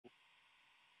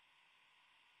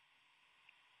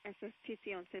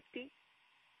SSTC on 50.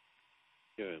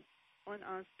 Good.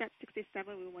 On step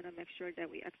 67, we want to make sure that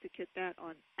we execute that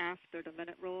on after the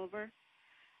minute rollover.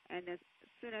 And as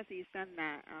soon as you send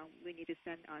that, we need to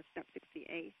send step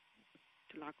 68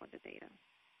 to lock on the data.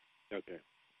 Okay.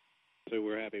 So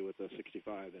we're happy with the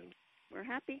 65 then? We're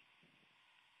happy.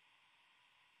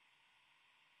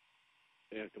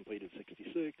 They have completed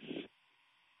 66.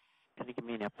 Can you give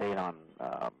me an update on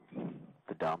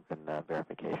the dump and the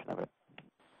verification of it?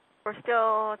 We're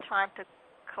still trying to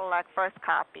collect first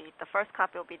copy. The first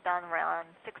copy will be done around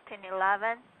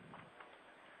 1611.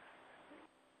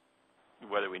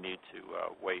 Whether we need to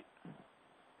wait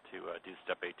to do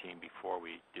step 18 before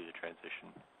we do the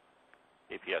transition.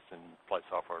 APS and flight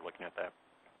software are looking at that.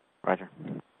 Roger.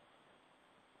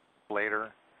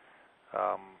 Later.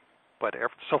 But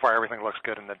so far everything looks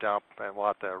good in the dump, and we'll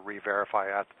have to re-verify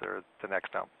after the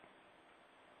next dump.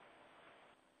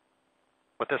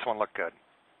 But this one looked good.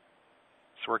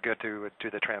 So we're good to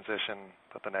do the transition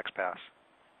at the next pass.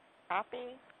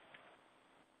 Copy.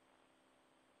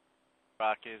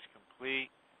 Rock is complete.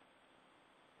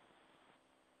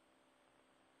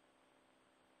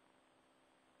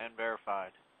 And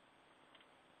verified.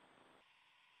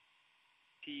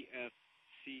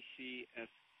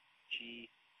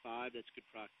 PFCCFG5, that's good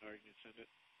proc target, you can send it.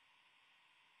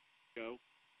 Go.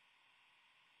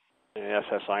 And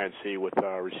SSINC with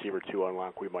receiver 2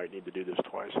 unlock, we might need to do this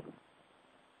twice.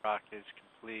 Rock is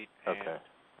complete, Okay. and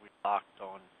we locked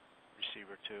on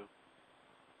receiver 2.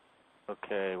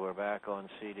 Okay, we're back on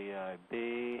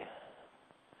CDIB.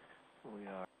 We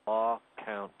are lock,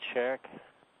 count, check.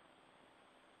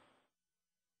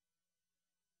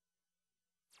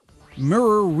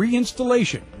 Mirror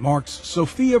reinstallation marks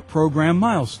SOFIA program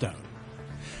milestone.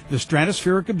 The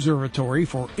Stratospheric Observatory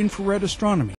for Infrared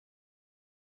Astronomy